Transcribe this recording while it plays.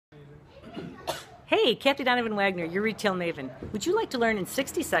Hey, Kathy Donovan Wagner, your retail maven. Would you like to learn in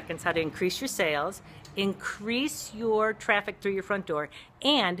 60 seconds how to increase your sales, increase your traffic through your front door,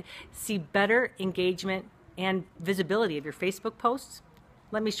 and see better engagement and visibility of your Facebook posts?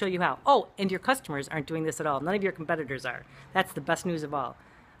 Let me show you how. Oh, and your customers aren't doing this at all. None of your competitors are. That's the best news of all.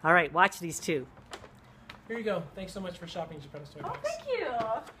 All right, watch these two. Here you go. Thanks so much for shopping Geppetto's Toy Box. Oh, thank you.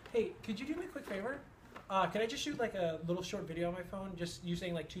 Hey, could you do me a quick favor? Can I just shoot like a little short video on my phone, just you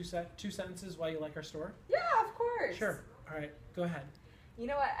saying like two sentences why you like our store? Yeah, of course. Sure. All right, go ahead. You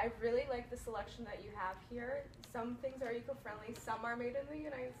know what? I really like the selection that you have here. Some things are eco-friendly, some are made in the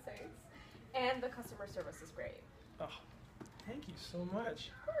United States, and the customer service is great. Oh, thank you so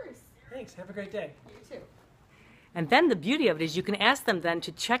much. Of course. Thanks. Have a great day. You too. And then the beauty of it is you can ask them then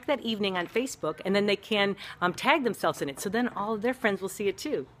to check that evening on Facebook, and then they can tag themselves in it. So then all of their friends will see it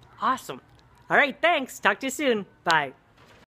too. Awesome. All right, thanks. Talk to you soon. Bye.